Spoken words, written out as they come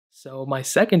So my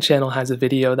second channel has a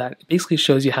video that basically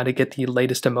shows you how to get the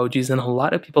latest emojis, and a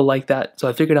lot of people like that, so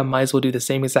I figured I might as well do the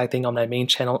same exact thing on my main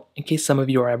channel in case some of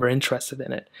you are ever interested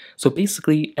in it. So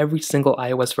basically every single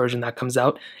iOS version that comes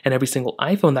out and every single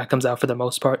iPhone that comes out for the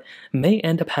most part may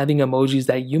end up having emojis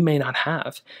that you may not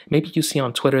have. Maybe you see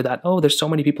on Twitter that, oh, there's so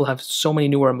many people have so many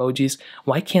newer emojis,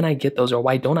 why can't I get those, or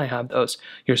why don't I have those?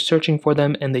 You're searching for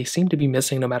them and they seem to be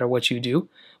missing no matter what you do.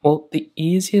 Well, the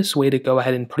easiest way to go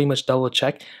ahead and pretty much double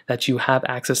check that you have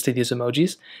access to these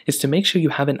emojis is to make sure you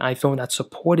have an iPhone that's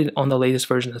supported on the latest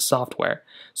version of software.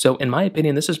 So in my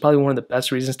opinion, this is probably one of the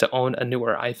best reasons to own a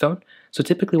newer iPhone. So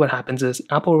typically what happens is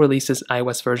Apple releases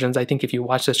iOS versions. I think if you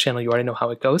watch this channel, you already know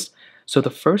how it goes. So the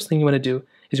first thing you want to do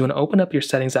is you want to open up your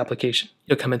settings application.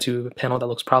 You'll come into a panel that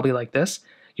looks probably like this.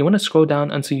 You want to scroll down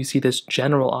until you see this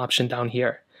general option down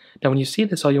here. Now when you see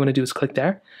this, all you want to do is click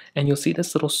there and you'll see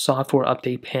this little software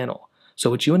update panel. So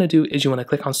what you want to do is you want to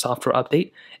click on software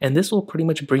update, and this will pretty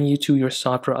much bring you to your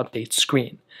software update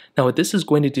screen. Now what this is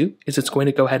going to do is it's going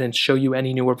to go ahead and show you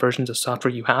any newer versions of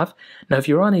software you have. Now if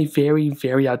you're on a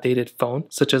very outdated phone,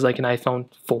 such as like an iPhone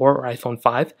 4 or iPhone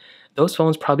 5, those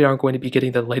phones probably aren't going to be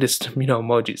getting the latest,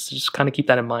 emojis. So just kind of keep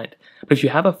that in mind. But if you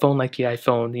have a phone like the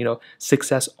iPhone,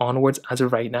 6S onwards as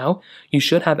of right now, you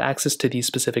should have access to these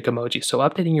specific emojis. So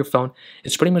updating your phone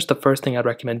is pretty much the first thing I'd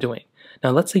recommend doing.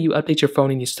 Now let's say you update your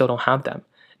phone and you still don't have them.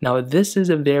 Now this is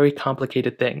a very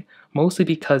complicated thing, mostly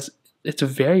because it's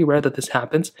very rare that this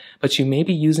happens, but you may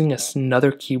be using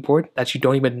another keyboard that you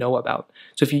don't even know about.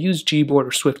 So if you use Gboard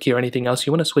or SwiftKey or anything else,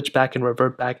 you want to switch back and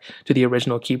revert back to the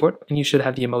original keyboard, and you should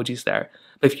have the emojis there.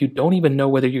 But if you don't even know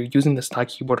whether you're using the stock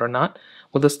keyboard or not,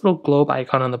 well, this little globe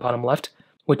icon on the bottom left,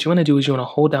 what you want to do is you want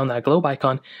to hold down that globe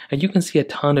icon, and you can see a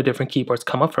ton of different keyboards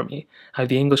come up for me. I have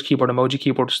the English keyboard, emoji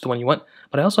keyboard, which is the one you want,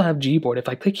 but I also have Gboard. If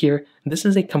I click here, this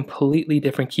is a completely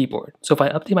different keyboard. So if I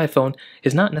update my phone,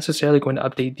 it's not necessarily going to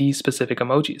update these specific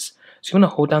emojis. So you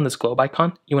want to hold down this globe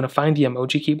icon, you want to find the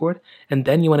emoji keyboard, and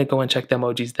then you want to go and check the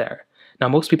emojis there. Now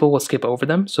most people will skip over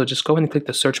them, so just go ahead and click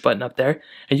the search button up there,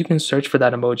 and you can search for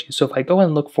that emoji. So if I go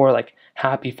and look for like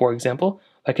happy, for example,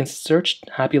 I can search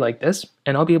happy like this,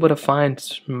 and I'll be able to find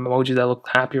emojis that look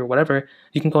happy or whatever.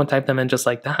 You can go and type them in just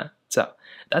like that. So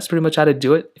that's pretty much how to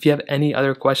do it. If you have any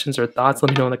other questions or thoughts,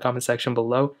 let me know in the comment section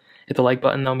below. Hit the like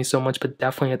button, that would mean so much, but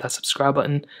definitely hit that subscribe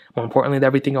button. More importantly than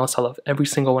everything else, I love every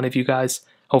single one of you guys.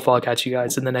 Hopefully I'll catch you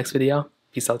guys in the next video.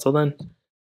 Peace out till then.